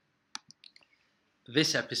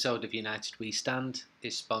This episode of United We Stand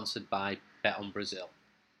is sponsored by Bet on Brazil.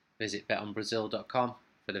 Visit betonbrazil.com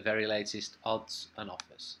for the very latest odds and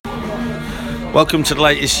offers. Welcome to the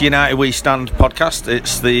latest United We Stand podcast.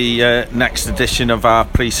 It's the next edition of our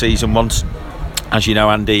pre-season ones. As you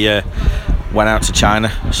know, Andy went out to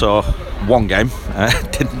China, saw one game,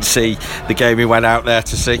 didn't see the game he went out there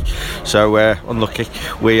to see, so unlucky.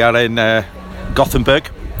 We are in Gothenburg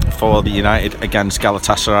for the United against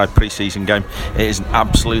Galatasaray pre-season game. It is an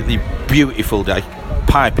absolutely beautiful day,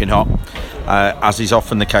 piping hot. As is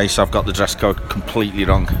often the case, I've got the dress code completely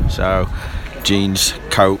wrong, so jeans,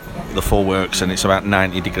 coat, the full works, and it's about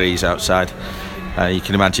 90 degrees outside. You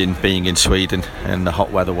can imagine being in Sweden in the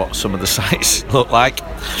hot weather what some of the sights look like.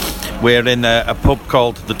 We're in a pub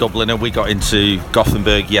called The Dubliner. We got into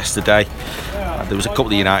Gothenburg yesterday. There was a couple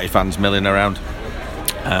of United fans milling around,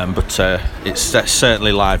 but it's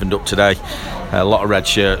certainly livened up today. A lot of red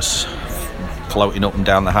shirts floating up and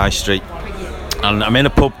down the high street. And I'm in a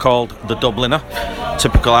pub called The Dubliner,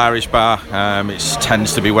 typical Irish bar. It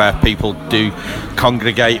tends to be where people do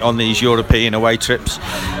congregate on these European away trips.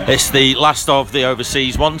 It's the last of the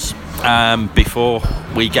overseas ones before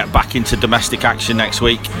we get back into domestic action next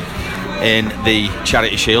week in the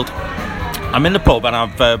Charity Shield. I'm in the pub and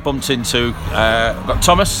I've bumped into I've got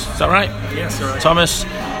Thomas, is that right? Yes, right. Thomas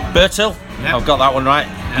Bertil, yeah. I've got that one right.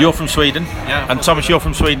 Yeah. You're from Sweden, yeah. And Thomas, you're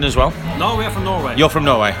from Sweden as well? No, we're from Norway. You're from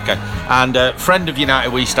Norway, okay. And friend of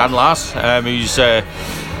United We Stand, Lars, who's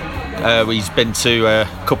he's been to a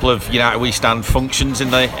couple of United We Stand functions in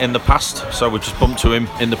the past, so we just bumped to him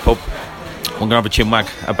in the pub. We're going to have a chinwag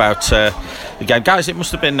about the game. Guys, it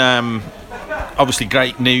must have been obviously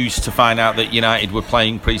great news to find out that United were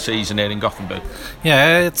playing pre-season here in Gothenburg.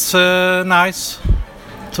 Yeah, it's nice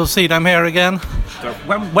to see them here again.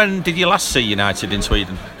 When did you last see United in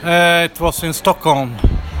Sweden? It was in Stockholm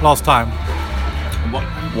last time.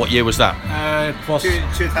 What year was that? It was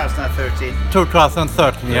 2013.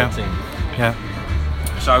 2013, yeah. 13.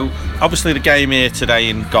 Yeah. So, obviously the game here today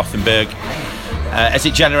in Gothenburg, has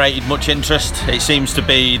it generated much interest? It seems to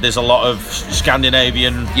be there's a lot of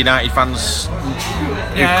Scandinavian United fans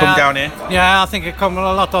who've come down here. Yeah, I think it come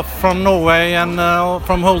a lot from Norway and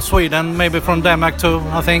from whole Sweden, maybe from Denmark too,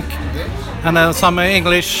 I think. And some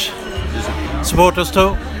English supporters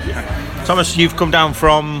too. Thomas, you've come down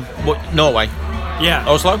from Norway? Yeah.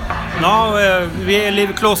 Oslo? No, we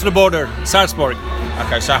live close to the border, Sarpsborg.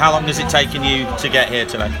 Okay, so how long has it taken you to get here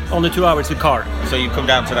today? Only 2 hours with car. So you've come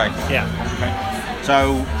down today? Yeah. Okay.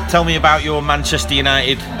 So tell me about your Manchester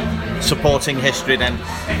United supporting history then.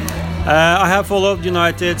 I have followed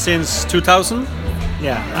United since 2000.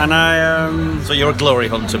 Yeah, and I... So you're a glory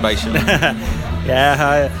hunter, basically?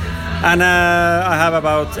 Yeah, I have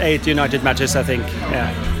about 8 United matches, I think.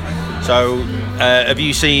 Yeah. So have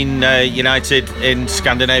you seen United in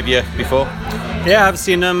Scandinavia before? Yeah, I've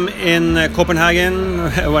seen them in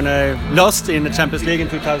Copenhagen when I lost in the Champions League in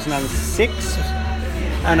 2006.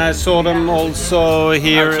 And I saw them also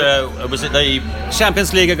here. Was it the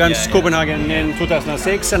Champions League against Copenhagen in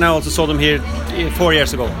 2006, and I also saw them here 4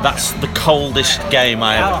 years ago. That's the coldest game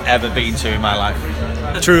I have ever been to in my life.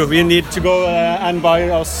 True, we need to go and buy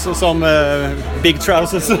us some big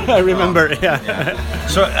trousers. I remember. Yeah.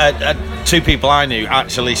 So 2 people I knew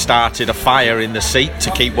actually started a fire in the seat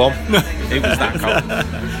to keep warm. It was that cold.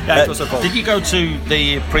 Yeah, it was so cold. Did you go to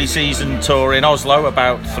the pre-season tour in Oslo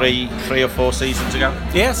about 3 or 4 seasons ago?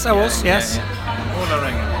 Yes, I was. Yes.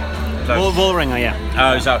 Vålerenga, yeah.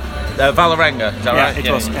 Oh, is that Vålerenga? Is that right?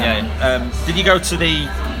 It was. Yeah. Did you go to the?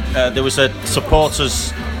 There was a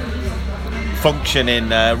supporters function in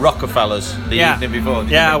Rockefellers the evening before.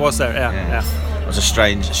 Yeah, I was there. Yeah. It was a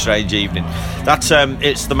strange evening. That's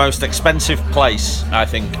it's the most expensive place I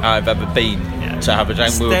think I've ever been to have a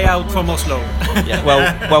drink. Stay out from Oslo. Yeah,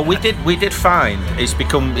 well, we did find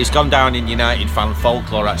it's gone down in United fan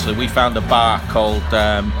folklore. Actually, we found a bar called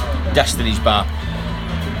Destiny's Bar,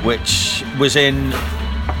 which was in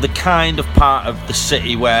the kind of part of the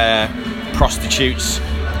city where prostitutes,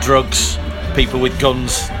 drugs, people with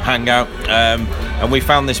guns hang out, and we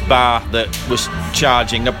found this bar that was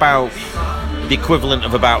charging about the equivalent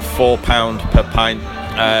of about £4 per pint,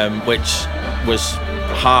 which was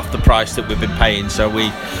half the price that we've been paying. So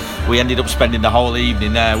we ended up spending the whole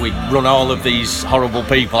evening there. We run all of these horrible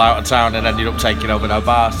people out of town and ended up taking over our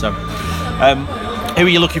bar. So who are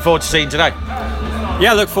you looking forward to seeing today?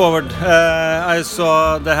 Yeah, look forward. I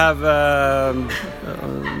saw they have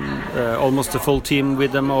almost a full team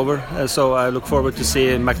with them over, so I look forward to see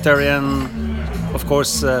Mkhitaryan, of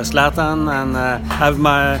course, Zlatan, and have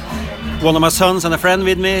one of my sons and a friend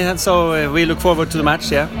with me, and so we look forward to the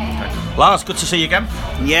match. Yeah. Lars, good to see you again.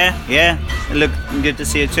 Yeah. Look, good to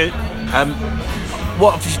see you too.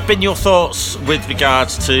 What have been your thoughts with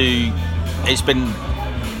regards to? It's been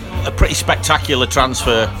a pretty spectacular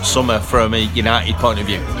transfer summer from a United point of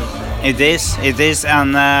view. It is,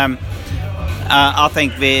 and I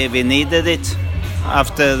think we needed it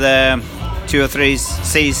after the 2 or 3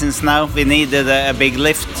 seasons now. We needed a big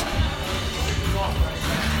lift.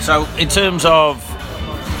 So, in terms of,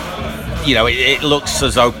 it looks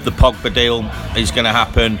as though the Pogba deal is going to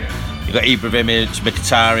happen. You've got Ibrahimovic,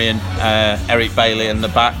 Mkhitaryan, Eric Bailly in the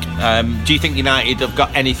back. Do you think United have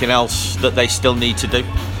got anything else that they still need to do?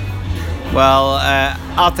 Well,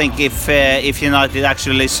 I think if United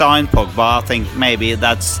actually sign Pogba, I think maybe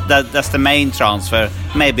that's the main transfer.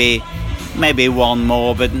 Maybe one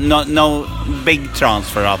more, but no big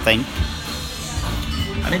transfer, I think.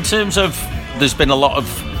 And in terms of, there's been a lot of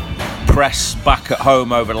press back at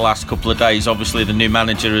home over the last couple of days. Obviously, the new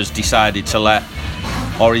manager has decided to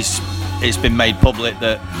it's been made public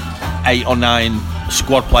that 8 or 9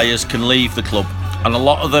 squad players can leave the club, and a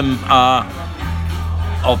lot of them are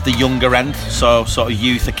of the younger end, so sort of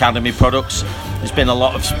youth academy products. There's been a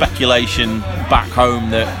lot of speculation back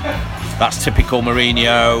home that's typical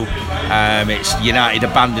Mourinho. It's United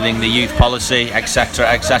abandoning the youth policy, etc.,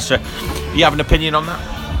 etc. You have an opinion on that?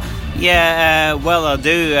 Yeah, well, I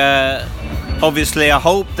do. Obviously, I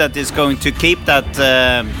hope that it's going to keep that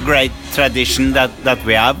great tradition that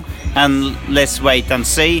we have, and let's wait and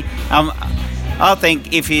see. I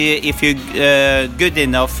think if you're good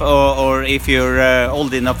enough, or if you're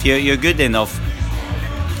old enough, you're good enough.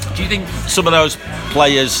 Do you think some of those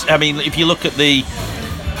players? I mean, if you look at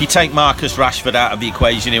if you take Marcus Rashford out of the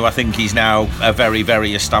equation, who I think he's now a very,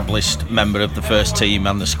 very established member of the first team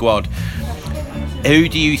and the squad, who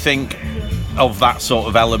do you think of that sort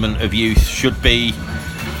of element of youth should be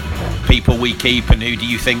people we keep, and who do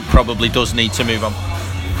you think probably does need to move on?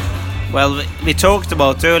 Well, we talked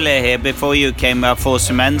about earlier here before you came up for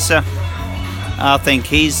Mensah. I think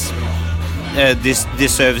he's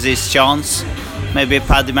deserves his chance. Maybe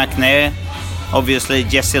Paddy McNair, obviously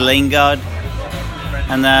Jesse Lingard,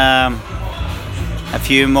 and a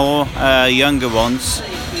few more younger ones.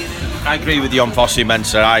 I agree with you on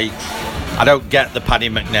Fosu-Mensah. I don't get the Paddy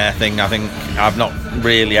McNair thing. I think I've not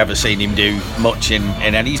really ever seen him do much in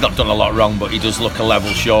any. He's not done a lot wrong, but he does look a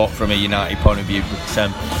level short from a United point of view.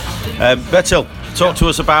 But Bertil, talk to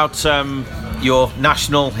us about your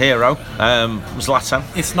national hero, Zlatan.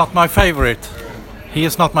 It's not my favorite. He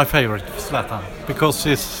is not my favorite, Zlatan, because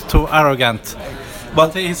he's too arrogant.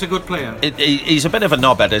 But he's a good player. He's a bit of a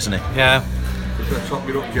knobhead, isn't he? Yeah. Top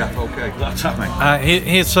you up, Jeff. Okay. That's it, mate.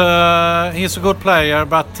 He's a good player,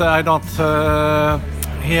 but I don't.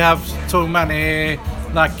 He has too many.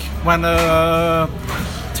 Like when a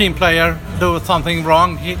team player do something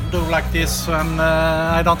wrong, he do like this, and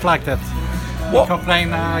I don't like that. He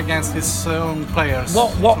complain against his own players.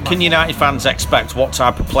 What can United fans expect? What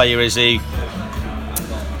type of player is he?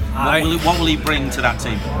 What will he bring to that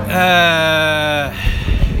team?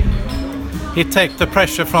 He take the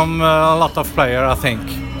pressure from a lot of players, I think.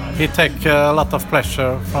 He take a lot of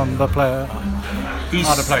pressure from the other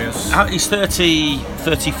players. He's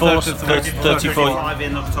 34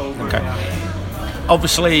 in October. Okay.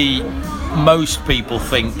 Obviously, most people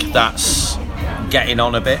think that's getting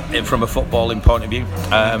on a bit from a footballing point of view.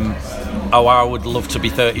 I would love to be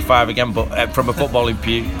 35 again, but from a footballing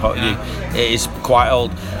point of view, it is quite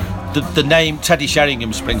old. The name Teddy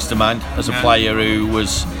Sheringham springs to mind as a player who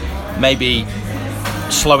was maybe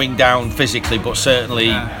slowing down physically, but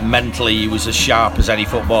certainly mentally he was as sharp as any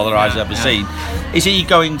footballer I've ever seen. Is he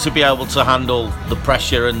going to be able to handle the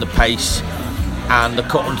pressure and the pace and the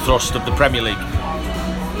cut and thrust of the Premier League?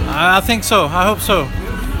 I think so. I hope so.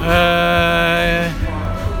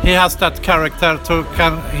 He has that character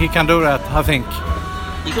he can do that, I think.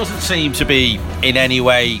 He doesn't seem to be in any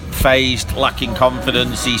way phased, lacking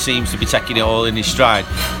confidence. He seems to be taking it all in his stride.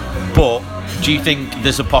 But do you think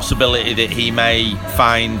there's a possibility that he may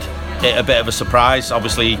find it a bit of a surprise?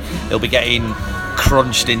 Obviously, he'll be getting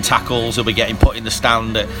crunched in tackles. He'll be getting put in the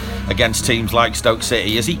stand against teams like Stoke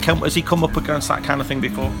City. Has he come up against that kind of thing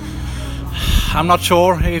before? I'm not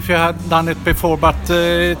sure if he had done it before, but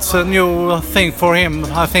it's a new thing for him,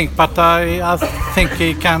 I think. But I think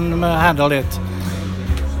he can handle it.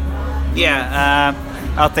 Yeah,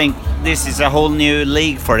 I think this is a whole new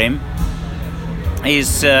league for him.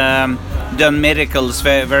 He's done miracles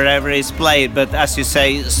wherever he's played, but as you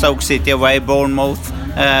say, Stoke City away, Bournemouth,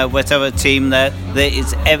 whatever team that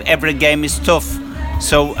every game is tough.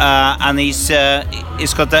 So and he's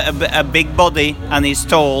got a big body and he's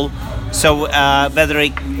tall. So whether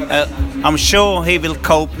I'm sure he will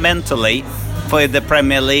cope mentally for the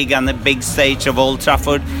Premier League and the big stage of Old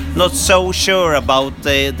Trafford. Not so sure about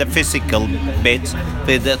the physical bit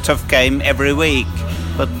with a tough game every week,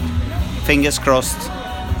 but fingers crossed.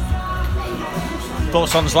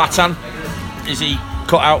 Thoughts on Zlatan? Is he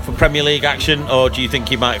cut out for Premier League action, or do you think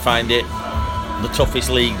he might find it the toughest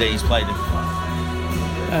league that he's played in?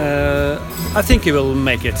 I think he will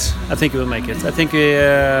make it. I think,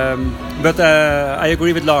 but I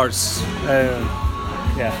agree with Lars.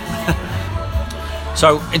 Yeah.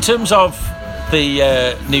 So, in terms of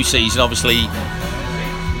the new season, obviously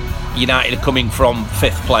United are coming from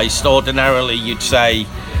 5th place. Ordinarily, you'd say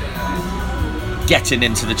getting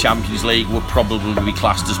into the Champions League would probably be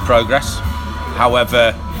classed as progress.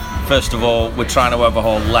 However, first of all, we're trying to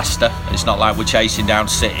overhaul Leicester. It's not like we're chasing down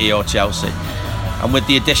City or Chelsea. And with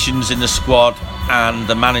the additions in the squad and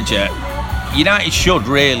the manager, United should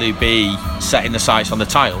really be setting the sights on the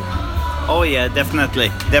title. Oh yeah,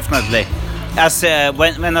 definitely. As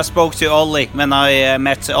when I spoke to Ollie, when I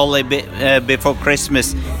met Ollie before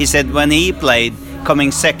Christmas, he said when he played,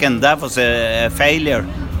 coming second, that was a failure.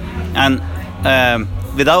 And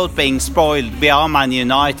without being spoiled, we are Man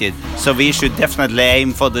United, so we should definitely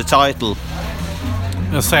aim for the title.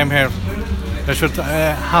 The same here. They should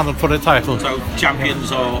handle for the title. So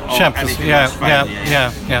champions or champions, yeah.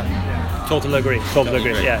 Totally agree.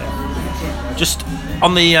 Yeah. Just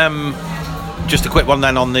on the just a quick one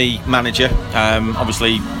then on the manager.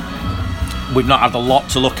 Obviously, we've not had a lot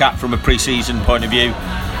to look at from a pre-season point of view.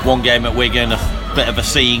 One game at Wigan, a bit of a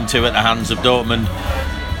seeing to at the hands of Dortmund.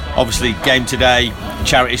 Obviously, game today,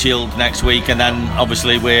 Charity Shield next week, and then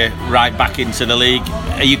obviously we're right back into the league.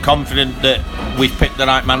 Are you confident that we've picked the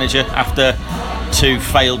right manager after 2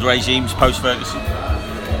 failed regimes post-Ferguson?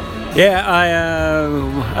 Yeah,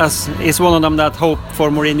 as is one of them that hoped for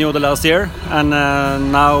Mourinho the last year, and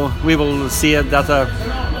now we will see that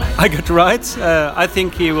I got right. I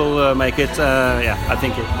think he will make it. I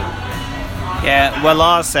think it. Yeah, well,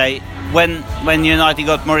 I'll say when United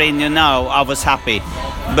got Mourinho now, I was happy.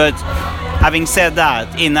 But having said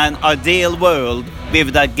that, in an ideal world,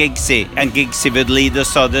 with that Giggsy, and Giggsy would lead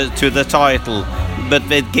us to the title. But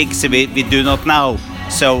with Giggsy, we do not know.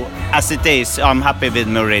 So as it is, I'm happy with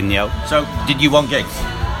Mourinho. So did you want Giggs?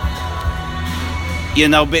 You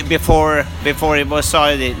know, before it was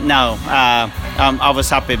decided, no. I was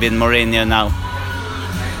happy with Mourinho now.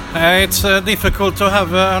 It's difficult to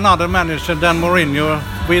have another manager than Mourinho.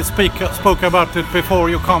 We spoke about it before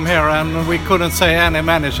you come here, and we couldn't say any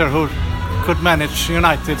manager who could manage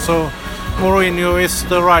United. So Mourinho is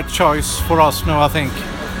the right choice for us now, I think.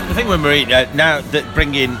 The thing with Mourinho, now that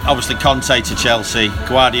bringing obviously Conte to Chelsea,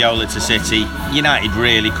 Guardiola to City, United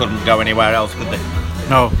really couldn't go anywhere else, could they?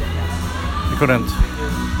 No, they couldn't.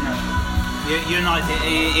 United,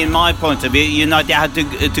 in my point of view, United had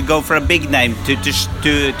to go for a big name to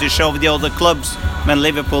show the other clubs. When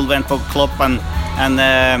Liverpool went for Klopp and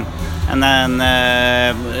then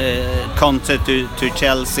Conte to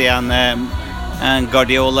Chelsea and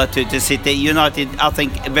Guardiola to City. United, I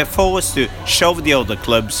think, we're forced to show the other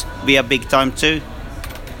clubs we are big time too.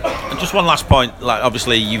 And just one last point, like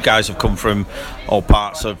obviously you guys have come from all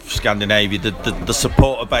parts of Scandinavia. The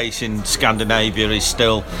supporter base in Scandinavia is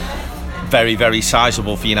still very, very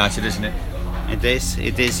sizable for United, isn't it? It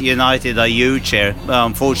is. United are huge here.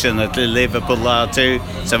 Unfortunately, Liverpool are too.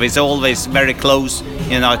 So it's always very close,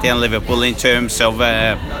 United and Liverpool, in terms of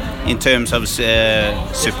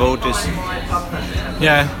supporters.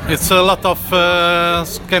 Yeah, it's a lot of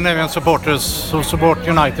Scandinavian supporters who support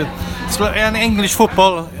United. In English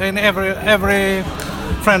football, in every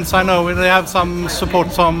friends I know, they have some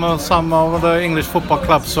support some of the English football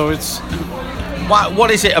clubs. So it's.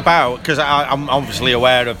 What is it about? Because I'm obviously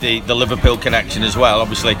aware of the Liverpool connection as well.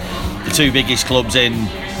 Obviously, the 2 biggest clubs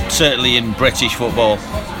certainly in British football.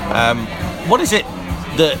 What is it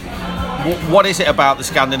about the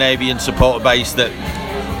Scandinavian supporter base that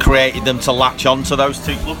created them to latch on to those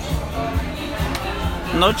 2 clubs?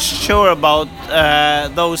 Not sure about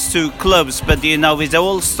those 2 clubs, but you know, it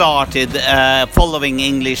all started following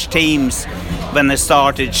English teams when they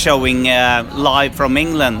started showing live from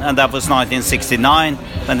England, and that was 1969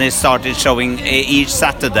 when they started showing each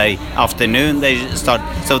Saturday afternoon.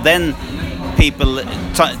 So then people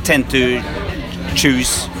tend to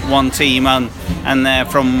choose one team, and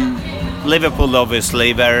from Liverpool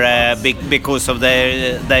obviously were big because of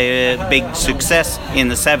their big success in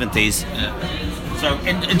the 70s. Yeah. So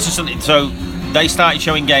interesting. So they started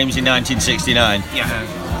showing games in 1969. Yeah.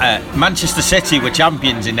 Manchester City were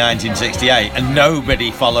champions in 1968 and nobody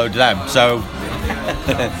followed them, so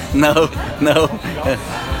no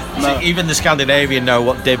So even the Scandinavian know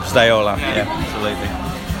what dibs they all have. Yeah, absolutely.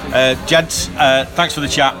 Gents, thanks for the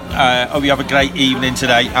chat. Hope you have a great evening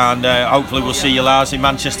today, and hopefully we'll see you, Lars, in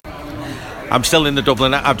Manchester. I'm still in the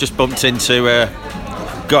Dublin. I've just bumped into.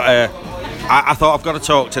 I thought I've got to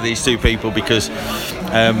talk to these two people because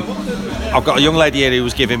I've got a young lady here who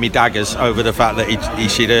was giving me daggers over the fact that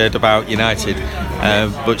she'd heard about United,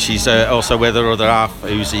 but she's also with her other half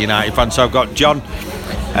who's a United fan. So I've got John,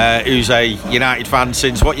 who's a United fan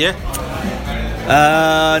since what year?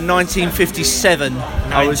 1957.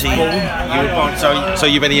 I was born. You were born. So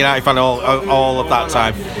you've been a United fan all of that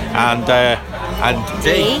time, and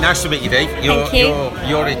Dee, nice to meet you, Dee. Thank you.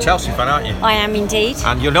 You're a Chelsea fan, aren't you? I am indeed.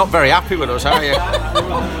 And you're not very happy with us, are you?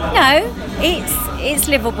 No, it's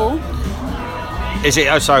livable. Is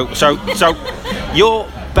it? So you're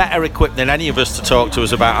better equipped than any of us to talk to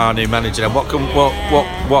us about our new manager. And what?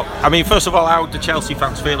 I mean, first of all, how do Chelsea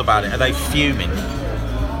fans feel about it? Are they fuming?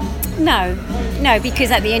 No, because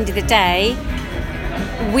at the end of the day,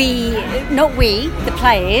 the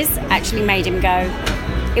players actually made him go.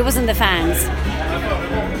 It wasn't the fans.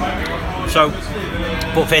 So,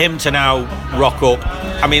 but for him to now rock up,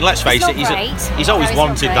 I mean, let's face it, he's always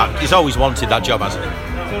wanted that. He's always wanted that job, hasn't he?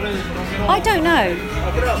 I don't know.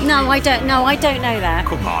 No, I don't know. I don't know that.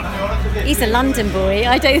 Come on. He's a London boy.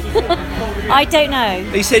 I don't know.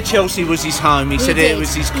 He said Chelsea was his home. He said it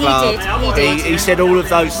was his club. He did. He said all of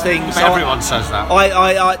those things. Everyone says that.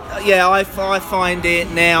 I find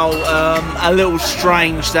it now a little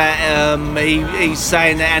strange that he's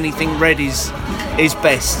saying that anything red is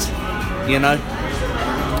best. You know.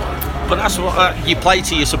 But that's what you play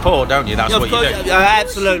to your support, don't you? That's what you do.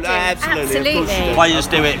 Absolutely. Players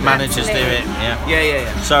do it, managers do it.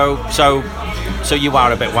 Yeah. So you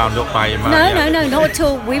are a bit wound up by him, right? No, not at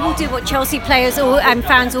all. We will do what Chelsea players and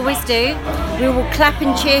fans always do. We will clap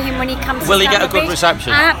and cheer him when he comes. Will to he get a Stamford good Bridge.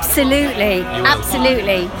 reception? Absolutely.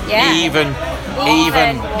 Yeah. Even.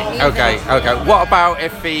 Okay. What about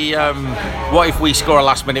if he? What if we score a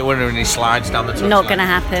last-minute winner and he slides down the touchline? Not going to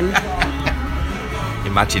happen.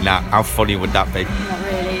 Imagine that. How funny would that be? Not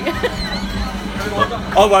really.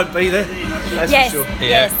 I won't be there. That's yes. for sure.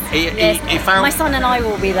 Yes. He found. My son and I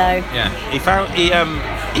will be though. Yeah. He found. He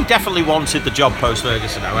definitely wanted the job post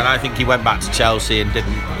Ferguson, though, and I think he went back to Chelsea and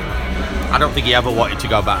didn't. I don't think he ever wanted to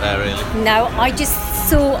go back there, really. No, I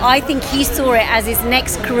think he saw it as his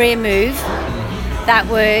next career move that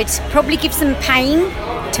would probably give some pain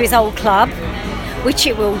to his old club, which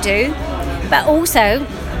it will do, but also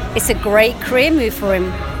it's a great career move for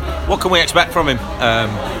him. What can we expect from him?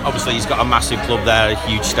 Obviously, he's got a massive club there, a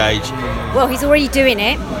huge stage. Well, he's already doing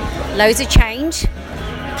it. Loads of change.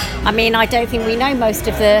 I mean, I don't think we know most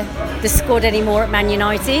of the squad anymore at Man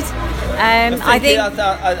United.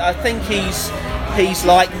 I think he's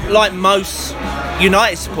like most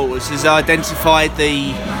United supporters, has identified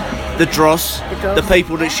the dross, the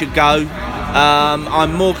people that should go.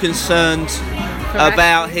 I'm more concerned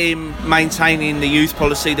about him maintaining the youth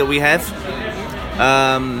policy that we have.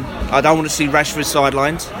 I don't want to see Rashford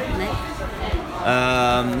sidelined.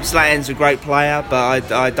 Zlatan's a great player,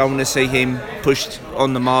 but I don't want to see him pushed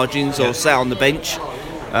on the margins or sat on the bench.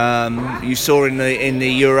 You saw in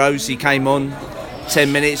the Euros, he came on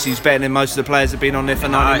 10 minutes. He's better than most of the players that have been on there for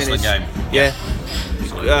 90 minutes. Game. Yeah.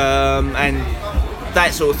 And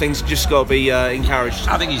that sort of thing's just got to be encouraged.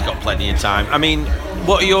 I think he's got plenty of time. I mean,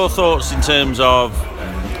 what are your thoughts in terms of,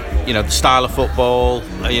 the style of football?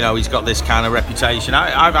 He's got this kind of reputation.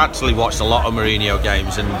 I've actually watched a lot of Mourinho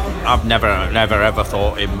games, and I've never ever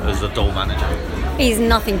thought him as a dull manager. He's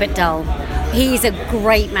nothing but dull. He's a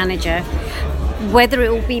great manager. Whether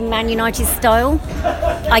it will be Man United style,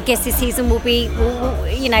 I guess this season will be,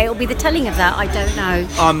 it'll be the telling of that. I don't know.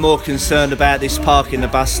 I'm more concerned about this parking the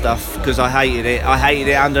bus stuff because I hated it. I hated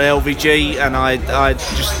it under LVG, and I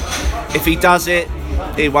just, if he does it,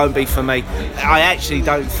 it won't be for me. I actually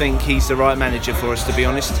don't think he's the right manager for us, to be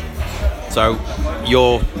honest. So,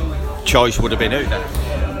 your choice would have been who then?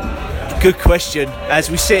 Good question. As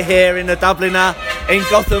we sit here in the Dubliner in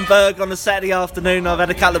Gothenburg on a Saturday afternoon, I've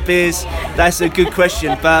had a couple of beers. That's a good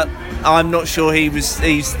question, but I'm not sure he's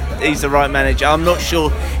the right manager. I'm not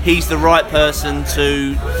sure he's the right person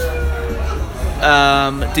to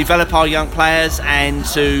develop our young players and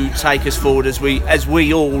to take us forward as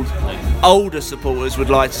we all older supporters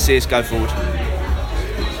would like to see us go forward.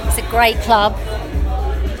 It's a great club.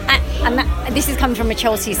 And this is coming from a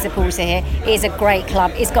Chelsea supporter here. It is a great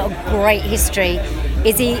club. It's got a great history.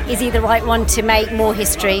 Is he the right one to make more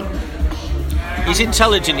history? He's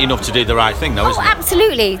intelligent enough to do the right thing, though, isn't he?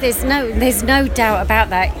 Absolutely. There's no doubt about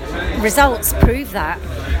that. Results prove that.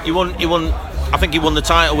 You wouldn't I think he won the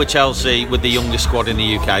title with Chelsea with the youngest squad in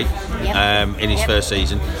the UK in his first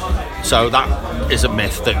season. So that is a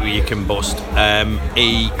myth that you can bust.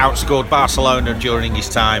 He outscored Barcelona during his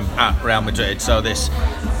time at Real Madrid. So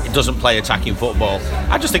he doesn't play attacking football.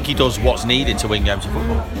 I just think he does what's needed to win games of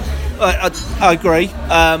football. I agree,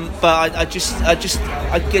 but I just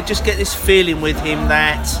get this feeling with him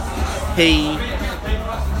that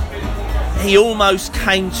he almost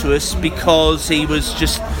came to us because he was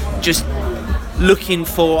just looking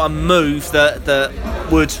for a move that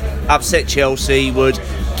would upset Chelsea, would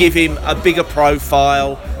give him a bigger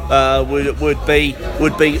profile, would be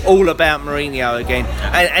all about Mourinho again.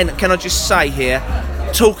 And can I just say here,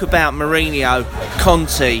 talk about Mourinho,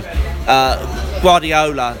 Conte,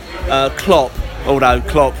 Guardiola, Klopp, although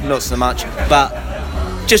Klopp not so much, but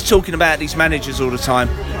just talking about these managers all the time.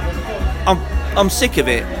 I'm sick of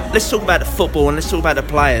it. Let's talk about the football and let's talk about the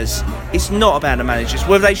players. It's not about the managers.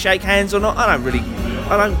 Whether they shake hands or not, I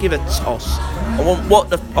don't give a toss. I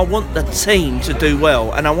want the team to do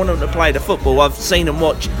well, and I want them to play the football. I've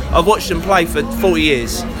watched them play for 40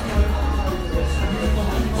 years.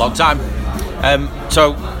 Long time.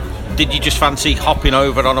 So, did you just fancy hopping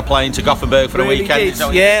over on a plane to Gothenburg for Really the weekend?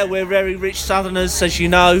 did. Yeah, we're very rich Southerners, as you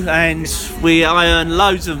know, and I earn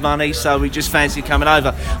loads of money, so we just fancy coming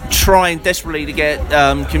over. I'm trying desperately to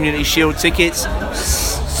get Community Shield tickets.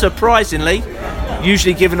 Surprisingly,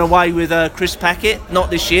 usually given away with Chris Packett, not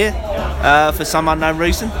this year, for some unknown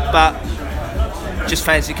reason, but just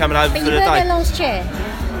fancy coming over But for you the were there day. last year.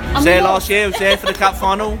 I was there last year, I was there for the cup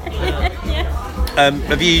final.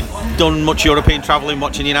 Have you done much European travelling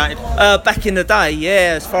watching United? Back in the day,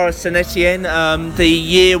 yeah, as far as St Etienne, the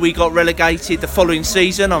year we got relegated the following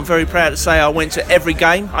season, I'm very proud to say I went to every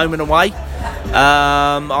game, home and away.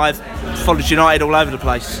 I've followed United all over the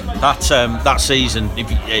place. That season,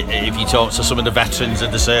 if you talk to some of the veterans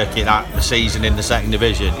of the circuit, that season in the second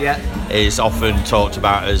division is often talked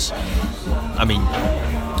about as, I mean,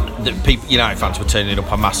 the people, United fans were turning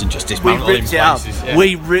up en masse and just dismantling places. Yeah.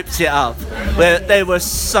 We ripped it up. There were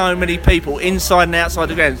so many people inside and outside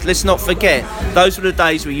the grounds. Let's not forget, those were the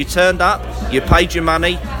days where you turned up, you paid your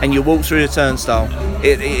money, and you walked through the turnstile.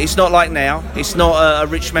 It's not like now. It's not a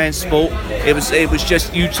rich man's sport. It was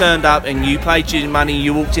just you turned up and you paid your money,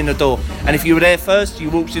 you walked in the door. And if you were there first,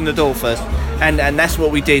 you walked in the door first. And that's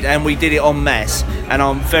what we did, and we did it en masse. And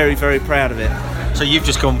I'm very, very proud of it. So you've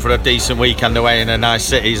just come for a decent weekend away in a nice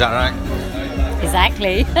city, is that right?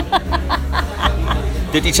 Exactly.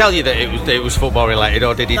 Did he tell you that it was football related,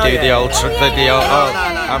 or did he do the old?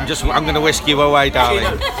 I'm going to whisk you away,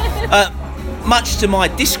 darling. Much to my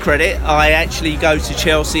discredit, I actually go to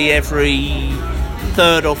Chelsea every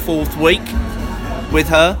third or fourth week with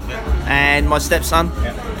her and my stepson,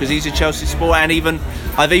 because he's a Chelsea supporter, and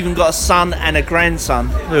I've even got a son and a grandson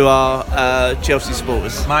who are Chelsea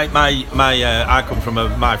supporters. I come from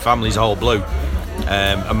my family's all blue,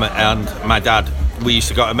 and my dad. We used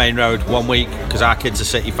to go to Main Road one week because our kids are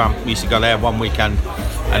City fan. We used to go there one weekend,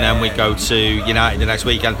 and then we'd go to United the next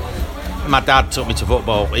weekend. My dad took me to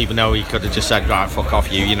football, even though he could have just said, "Right, fuck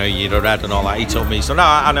off, you're a red" and all that. He took me, so no,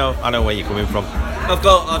 I know where you're coming from. I've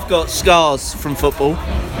got scars from football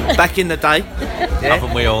back in the day. Yeah.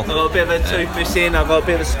 Haven't we all? I've got a bit of a tooth missing. I've got a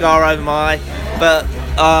bit of a scar over my eye, but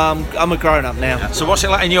I'm a grown up now. Yeah. So what's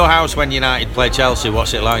it like in your house when United play Chelsea?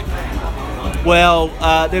 What's it like? Well,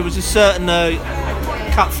 there was a certain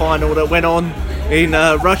cup final that went on in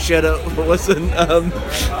Russia that wasn't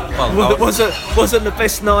the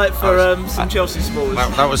best night for some Chelsea supporters.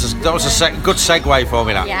 That was a good segue for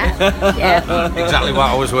me. That. Yeah. Exactly what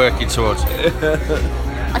I was working towards.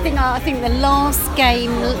 I think the last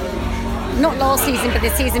game, not last season, but the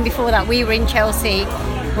season before that, we were in Chelsea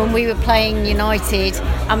when we were playing United,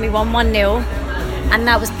 and we won 1-0, and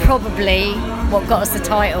that was probably what got us the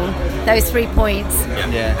title. Those 3 points.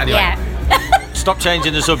 Yeah. Anyway. Yeah. Stop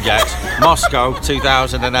changing the subject. Moscow,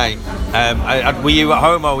 2008. Were you at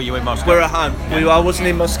home or were you in Moscow? We're at home. I wasn't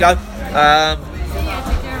in Moscow.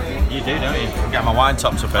 You do, don't you? Get my wine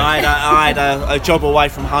tops up. I had a job away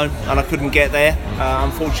from home and I couldn't get there,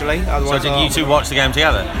 unfortunately. So did you two watch the game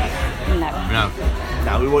together?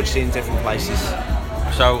 No, we watched it in different places.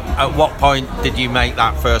 So at what point did you make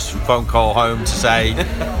that first phone call home to say,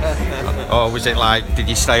 or was it like, did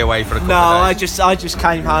you stay away for a couple of days? I just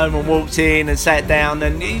came home and walked in and sat down,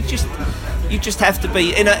 and you just have to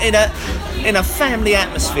be in a family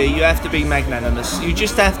atmosphere. You have to be magnanimous. You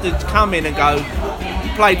just have to come in and go,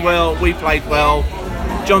 you played well, we played well,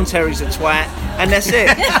 John Terry's a twat, and that's it.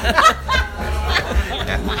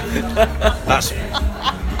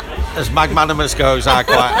 as magnanimous goes, I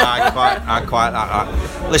quite like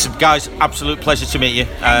that. Listen, guys, absolute pleasure to meet you.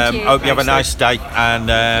 Thank you. Hope you have a nice day,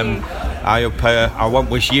 and I hope I won't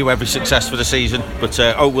wish you every success for the season, but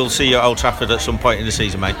we'll see you at Old Trafford at some point in the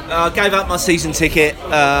season, mate. I gave up my season ticket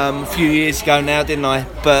a few years ago now, didn't I?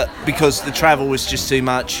 But because the travel was just too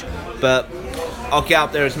much. But I'll get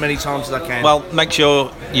up there as many times as I can. Well, make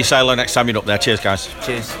sure you say hello next time you're up there. Cheers, guys.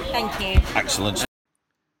 Cheers. Thank you. Excellent.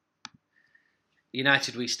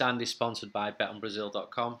 United We Stand is sponsored by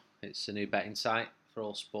betonbrazil.com. It's a new betting site for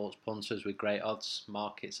all sports punters with great odds,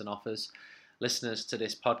 markets and offers. Listeners to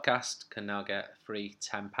this podcast can now get a free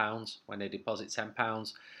 £10 when they deposit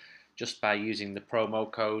 £10 just by using the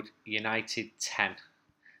promo code United10.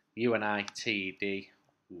 UNITED 10.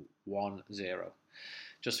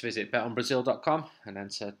 Just visit betonbrazil.com and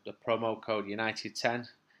enter the promo code United10.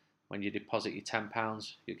 When you deposit your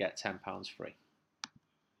 £10, you get £10 free.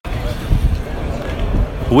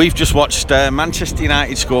 We've just watched Manchester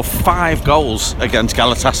United score 5 goals against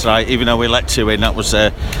Galatasaray, even though we let 2 in. That was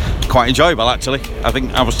quite enjoyable, actually. I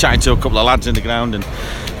think I was chatting to a couple of lads in the ground, and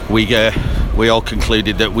we all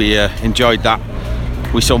concluded that we enjoyed that.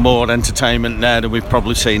 We saw more entertainment there than we've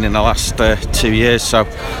probably seen in the last 2 years. So,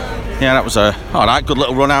 yeah, that was a alright, good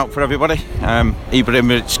little run out for everybody.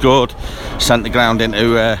 Ibrahimovic scored, sent the ground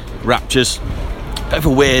into raptures. Bit of a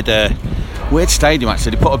weird stadium,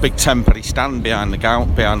 actually. They put a big temporary stand behind the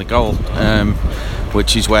goal,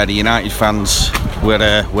 which is where the United fans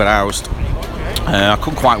were housed. I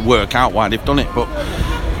couldn't quite work out why they've done it, but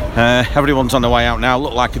everyone's on the way out now.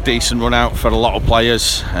 Looked like a decent run out for a lot of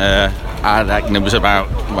players. I reckon there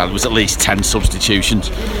was at least 10 substitutions.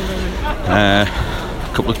 A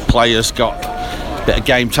couple of players got a bit of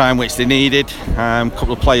game time which they needed. A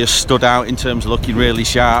couple of players stood out in terms of looking really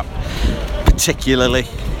sharp, particularly.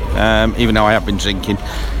 Even though I have been drinking,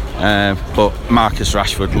 but Marcus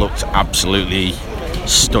Rashford looked absolutely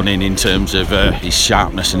stunning in terms of his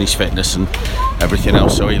sharpness and his fitness and everything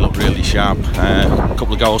else, so he looked really sharp. A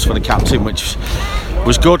couple of goals for the captain, which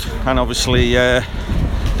was good, and obviously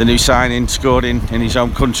the new signing scored in his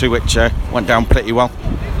own country, which went down pretty well.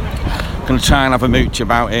 Going to try and have a mooch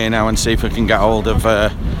about here now and see if I can get hold of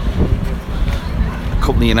a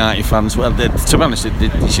couple of United fans. Well, to be honest,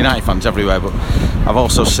 there's United fans everywhere, but I've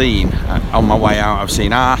also seen, on my way out, I've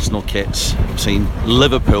seen Arsenal kits, I've seen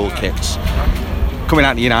Liverpool kits. Coming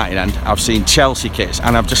out the United end, I've seen Chelsea kits,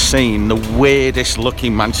 and I've just seen the weirdest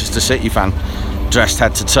looking Manchester City fan dressed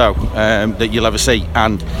head to toe that you'll ever see.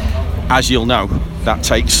 And as you'll know, that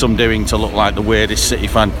takes some doing to look like the weirdest City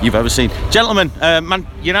fan you've ever seen. Gentlemen,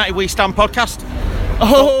 United We Stand podcast.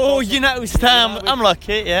 Oh, United We Stand. I'm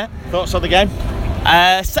lucky, yeah. Thoughts on the game?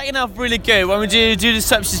 Second half really good. When we do the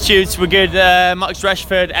substitutes, we're good. Marcus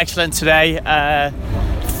Rashford, excellent today.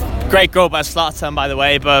 Great goal by Zlatan, by the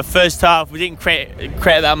way. But first half we didn't create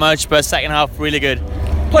that much, but second half really good.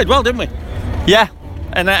 Played well, didn't we? Yeah,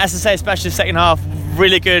 and as I say, especially second half,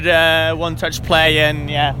 really good one-touch play, and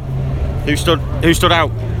yeah. Who stood out?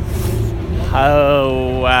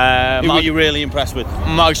 Who were you really impressed with?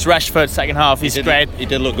 Marcus Rashford, second half. He's great. He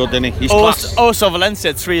did look good, didn't he? He's also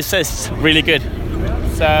Valencia, 3 assists, really good.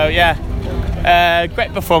 So yeah,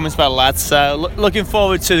 great performance by the lads. So looking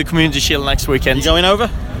forward to the Community Shield next weekend. You going over?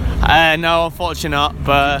 No, unfortunately not.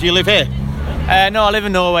 But do you live here? No, I live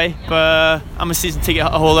in Norway, but I'm a season ticket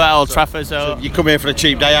holder at Old Trafford. So you come here for a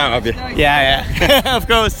cheap day out, have you? Yeah, of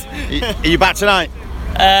course. Are you back tonight?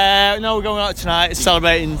 No, we're going out tonight,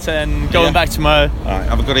 celebrating and going back tomorrow. All right,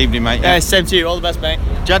 have a good evening, mate. Yeah, same to you. All the best, mate.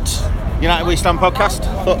 Jeds, United We Stand podcast.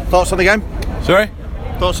 Thoughts on the game? Sorry?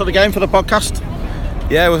 Thoughts on the game for the podcast?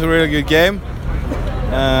 Yeah, it was a really good game.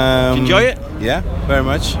 Did you enjoy it? Yeah, very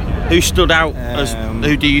much. Who stood out?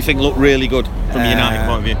 Who do you think looked really good from a United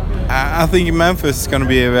point of view? I think Memphis is going to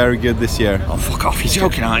be very good this year. Oh, fuck off, you're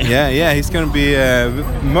joking, aren't you? Yeah, he's going to be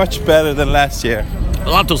much better than last year.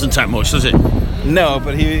 Well, that doesn't take much, does it? No,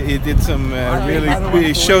 but he did some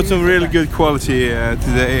he showed some really good quality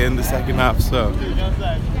today in the second half. So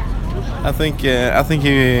I think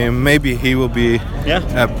he will be.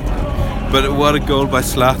 Yeah. But what a goal by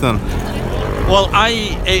Zlatan! Well,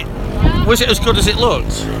 was it as good as it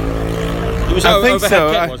looked? It was overhead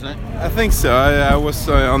kick, wasn't it? I think so. I was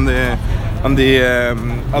on the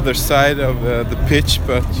other side of the pitch,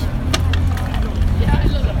 but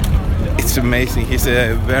it's amazing. He's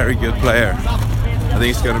a very good player. I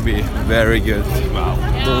think he's going to be very good.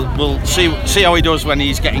 We'll see how he does when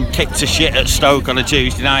he's getting kicked to shit at Stoke on a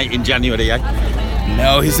Tuesday night in January, eh?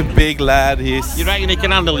 No, he's a big lad. You reckon he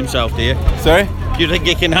can handle himself, do you? Sorry? Do you think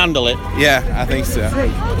he can handle it? Yeah, I think so.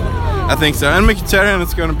 And Mkhitaryan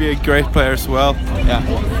is going to be a great player as well. Yeah.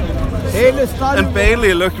 And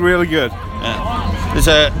Bailey looked really good. Yeah. There's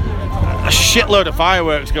a shitload of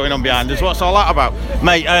fireworks going on behind us. What's all that about,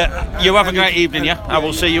 mate? You have a great evening, yeah. I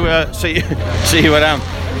will see you around.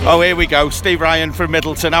 Oh, here we go. Steve Ryan from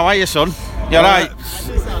Middleton. How are you, son? You all right?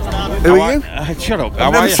 Who are you? Shut up.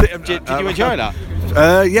 How are you? Did you enjoy that?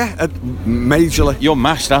 Yeah, majorly. You're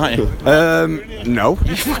mashed, aren't you? No.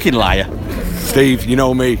 You fucking liar. Steve, you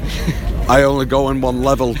know me. I only go on one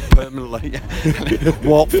level permanently.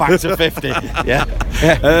 Walk factor 50. Yeah.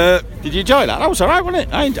 Did you enjoy that? That was all right, wasn't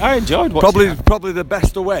it? I enjoyed watching that. Probably the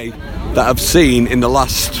best away that I've seen in the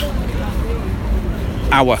last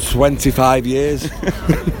hour. 25 years.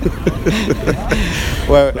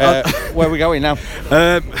 Where are we going now?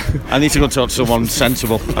 I need to go talk to someone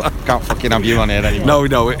sensible. I can't fucking have you on here anymore.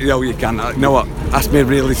 No, you can't. You know what? Ask me a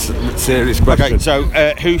really serious question. Okay, so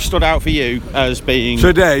who stood out for you as being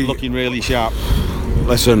today looking really sharp?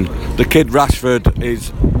 Listen, the kid Rashford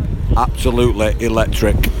is absolutely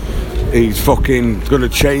electric. He's fucking going to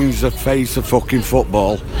change the face of fucking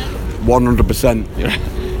football 100%. Yeah.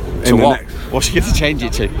 To what? What's he going to change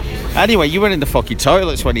it to? Anyway, you were in the fucking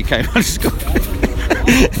toilets when he came on.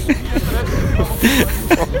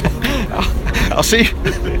 I'll see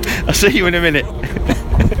you in a minute.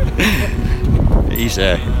 He's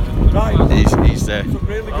there. He's there.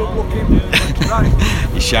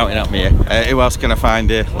 He's shouting at me here. Who else can I find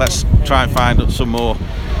here? Let's try and find some more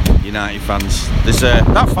United fans. There's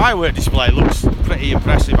that firework display looks pretty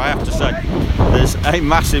impressive, I have to say. There's a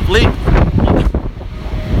massive leap.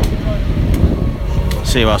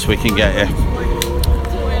 See what else we can get here.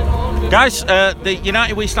 Guys, the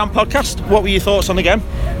United We Stand podcast, what were your thoughts on the game?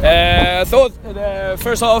 I thought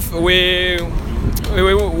first half we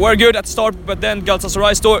were good at the start, but then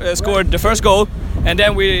Galatasaray scored the first goal, and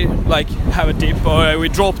then we have a dip, or we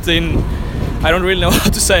dropped in. I don't really know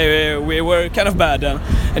what to say. We were kind of bad then,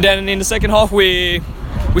 and then in the second half we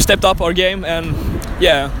stepped up our game, and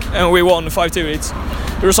we won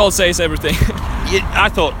 5-2. The result says everything. I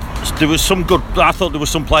thought there was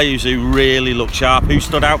some players who really looked sharp. Who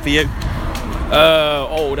stood out for you?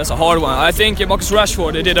 That's a hard one. I think Marcus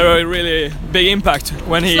Rashford did a really big impact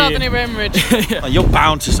when he. Zlatan Ibrahimovic. Yeah. You're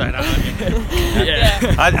bound to say that, aren't you?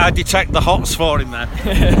 Yeah. I detect the hots for him there.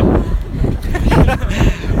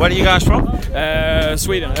 Where are you guys from?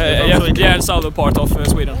 Sweden. The southern part of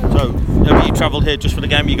Sweden. So, have you travelled here just for the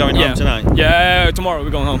game? Are you going home tonight? Yeah, tomorrow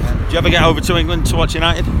we're going home. Do you ever get over to England to watch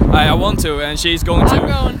United? I want to, and she's going to. I'm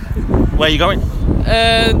going. Where are you going?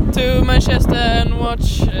 To Manchester and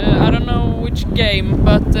watch, I don't know which game,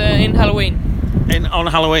 but in Halloween. On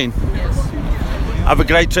Halloween? Yes. Have a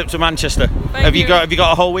great trip to Manchester. Have you got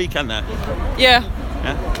a whole weekend there? Yeah.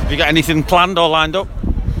 Have you got anything planned or lined up?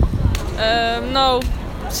 No.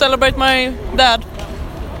 Celebrate my dad.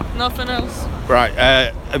 Nothing else. Right.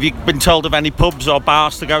 Have you been told of any pubs or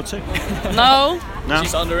bars to go to? No. No?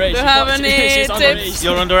 She's underage. Do you have any tips?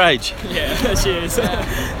 You're underage? Yeah, she is.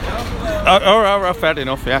 Oh, fair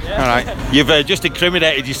enough, yeah. All right. You've just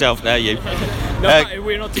incriminated yourself there, you. No,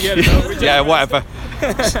 we're not together. No, yeah, whatever.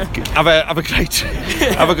 have a great,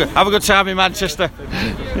 have a good time in Manchester.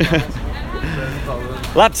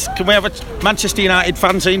 Lads, can we have a Manchester United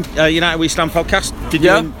fanzine, United We Stand podcast? Did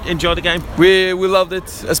you enjoy the game? We loved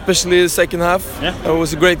it, especially the second half. Yeah. It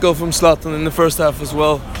was a great goal from Zlatan in the first half as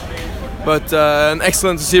well. But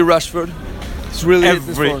excellent to see Rashford. It's really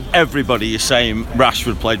everybody is saying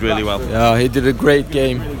Rashford played really well. Yeah, he did a great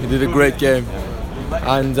game.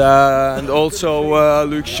 And also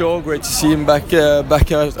Luke Shaw, great to see him back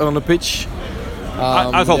out on the pitch.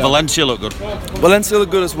 I thought Valencia looked good. Valencia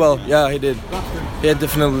looked good as well. Yeah, he did. He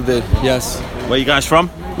definitely did. Yes. Where are you guys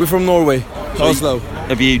from? We're from Norway, Oslo.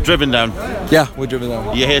 Have you driven down? Yeah, we're driven down.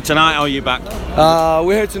 Are you here tonight or are you back?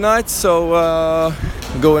 We're here tonight, so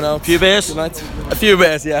going out. A few beers? Tonight. A few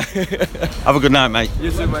beers, yeah. Have a good night, mate.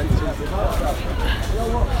 You too, mate.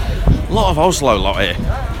 A lot of Oslo lot here.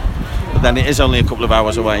 But then it is only a couple of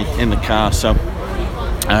hours away in the car, so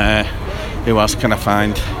who else can I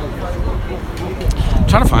find? I'm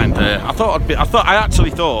trying to find I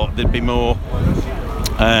actually thought there'd be more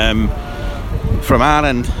from our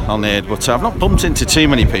end on here, but I've not bumped into too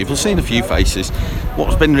many people, seen a few faces.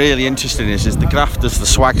 What's been really interesting is the grafters, the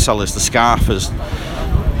swag sellers, the scarfers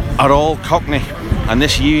are all Cockney, and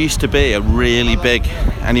this used to be a really big,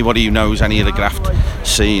 anybody who knows any of the graft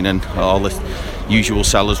scene and all the usual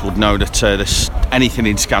sellers would know that anything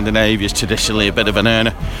in Scandinavia is traditionally a bit of an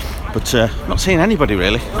earner, but not seeing anybody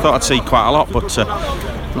really. Thought I'd see quite a lot, but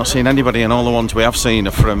not seeing anybody, and all the ones we have seen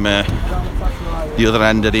are from the other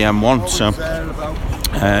end of the M1. So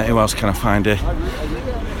who else can I find here?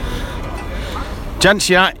 Gents,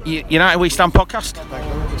 United We Stand podcast.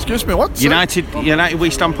 Excuse me, what? United We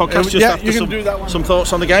Stand podcast. Just yeah, after you can do that one. some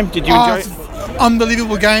thoughts on the game. Did you enjoy it?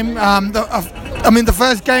 Unbelievable game. The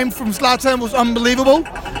first game from Zlatan was unbelievable.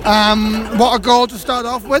 What a goal to start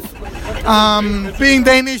off with. Being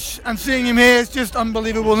Danish and seeing him here is just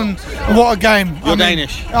unbelievable, and what a game. You're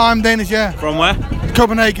Danish? I'm Danish, yeah. From where?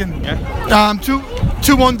 Copenhagen. Yeah.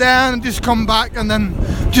 2-1 down and just come back and then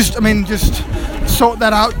just sort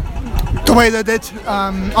that out the way they did.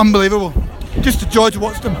 Unbelievable. Just a joy to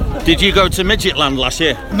watch them. Did you go to Midgetland last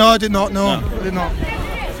year? No, I did not. No, I did not.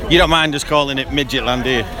 You don't mind us calling it Midgetland, do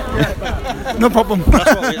you? No problem.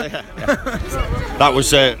 That's what That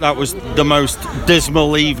was the most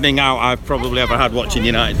dismal evening out I've probably ever had watching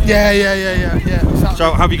United. Yeah.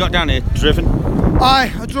 So have you got down here? Driven?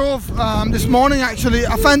 I drove this morning actually.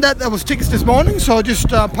 I found out there was tickets this morning, so I just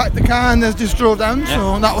packed the car and just drove down. Yeah.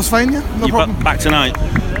 So that was fine. Yeah, no problem. Back tonight?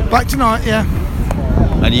 Back tonight, yeah.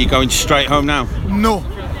 And are you going straight home now? No.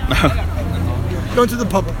 Going to the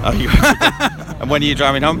pub. Oh, and when are you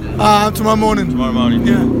driving home? Tomorrow morning. Tomorrow morning.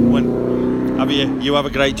 Yeah. You have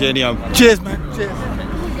a great journey home. Cheers, man. Cheers.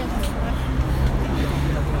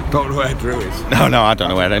 Don't know where Drew is. No, I don't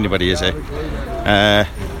know where anybody is here. Right.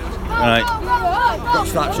 Got to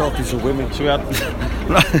start talking to women. So we had.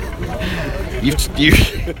 You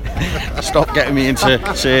stop getting me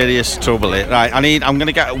into serious trouble here. Right, I'm going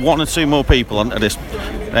to get one or two more people onto this.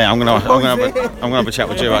 Yeah, I'm going to have a chat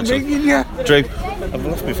with Drew actually. Drew, I've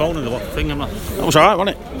lost my phone in the thing. I'm not. That was all right,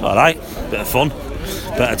 wasn't it? All right, bit of fun.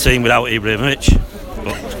 Better team without Ibrahimovic.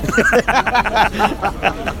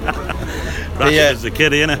 Rashford's the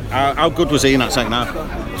kid, isn't he? How good was he in that second half?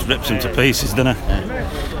 Just rips him to pieces, didn't he? Yeah.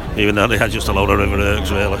 Even though they had just a load of river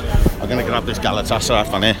ergs, really. I'm going to grab this Galatasaray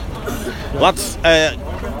fan here. Lads,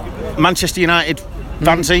 Manchester United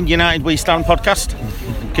fanzine, United We Stand podcast.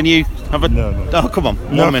 Can you have a... No. Oh, come on.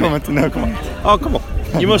 No 1 minute. comment, no comment. Oh, come on.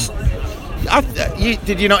 You must...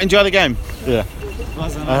 did you not enjoy the game? Yeah.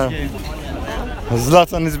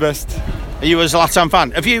 Zlatan is best. Are you a Zlatan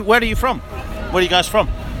fan? Where are you from? Where are you guys from?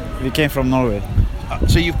 We came from Norway.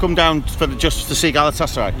 So you've come down just to see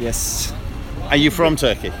Galatasaray? Yes. Are you from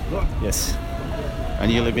Turkey? Yes.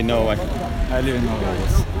 And you live in Norway? I live in Norway,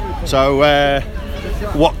 yes. So,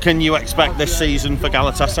 what can you expect this season for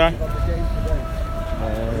Galatasaray?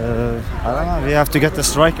 I don't know. We have to get the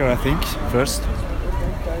striker, I think, first.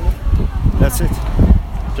 That's it.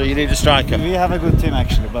 So you need a striker? We have a good team,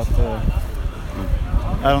 actually, but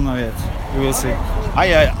I don't know yet. We will see.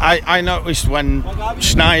 I noticed when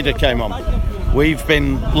Sneijder came on, we've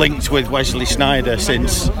been linked with Wesley Sneijder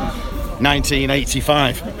since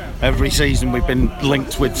 1985. Every season we've been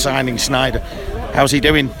linked with signing Sneijder. How's he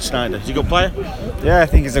doing, Sneijder? Is he a good player? Yeah, I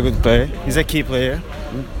think he's a good player. He's a key player,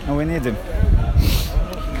 and we need him.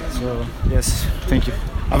 So, yes, thank you.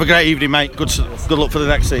 Have a great evening, mate. Good luck for the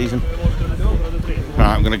next season.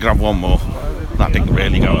 Right, I'm going to grab one more. That didn't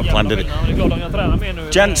really go as planned, did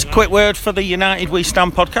it? Gents, quick word for the United We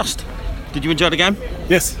Stand podcast. Did you enjoy the game?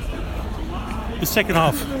 Yes. The second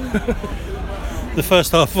half. The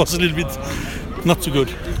first half was a little bit not so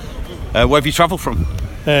good. Where have you travelled from?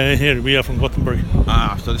 Here, we are from Gothenburg.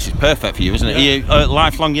 So this is perfect for you, isn't it? Yeah. Are you a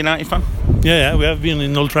lifelong United fan? Yeah, we have been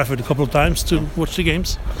in Old Trafford a couple of times to watch the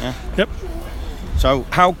games. Yeah. Yep. So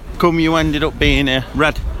how come you ended up being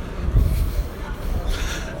red?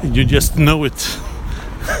 You just know it.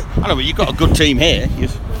 I know, but you've got a good team here.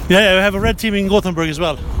 Yeah, we have a red team in Gothenburg as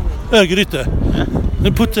well. Örgryte. Yeah.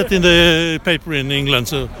 They put that in the paper in England,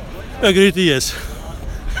 so Örgryte, yes.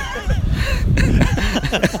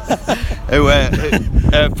 Who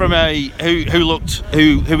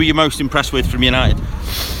were you most impressed with from United?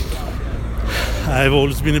 I've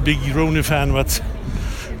always been a big Rooney fan, but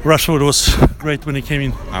Rashford was great when he came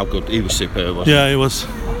in. How good? He was superb, wasn't he? Yeah, he was.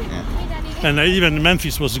 Yeah. And even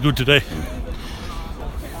Memphis was good today.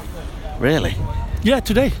 Really? Yeah,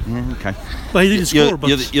 today. Yeah, okay. Well, he didn't score, but...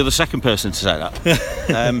 You're the second person to say that.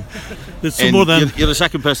 You're the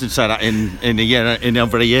second person to say that in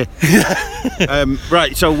over a year.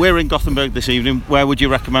 Right, so we're in Gothenburg this evening. Where would you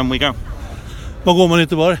recommend we go? Var går man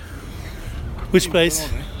inte bara? Which place?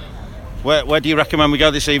 Where do you recommend we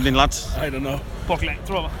go this evening, lads? I don't know. Park Lane,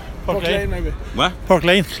 tror jag. Park Lane, maybe. Where? Park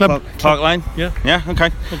Lane Club. Park Lane? Yeah. Yeah,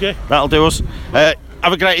 okay. Okay. That'll do us.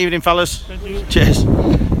 Have a great evening, fellas. Thank you. Cheers.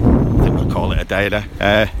 I think we'll call it a day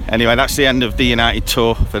there. Anyway, that's the end of the United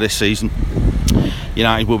tour for this season.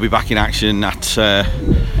 United will be back in action at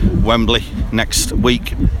Wembley next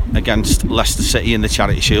week against Leicester City in the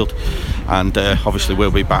Charity Shield, and obviously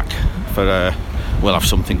we'll be back for we'll have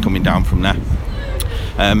something coming down from there.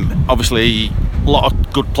 Obviously a lot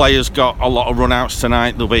of good players got a lot of run outs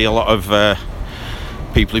tonight. There'll be a lot of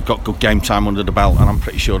people who've got good game time under the belt, and I'm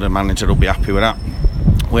pretty sure the manager will be happy with that.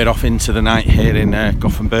 We're off into the night here in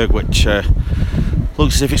Gothenburg, which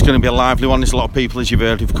looks as if it's going to be a lively one. There's a lot of people, as you've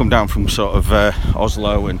heard, who've come down from sort of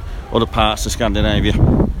Oslo and other parts of Scandinavia,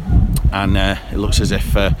 and it looks as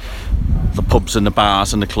if the pubs and the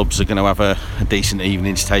bars and the clubs are going to have a decent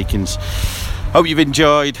evening's takings. Hope you've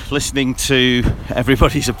enjoyed listening to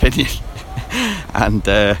everybody's opinion,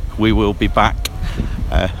 and we will be back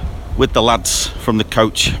with the lads from the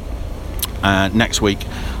coach next week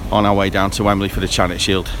on our way down to Wembley for the Chariot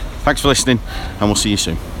Shield. Thanks for listening, and we'll see you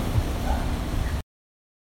soon.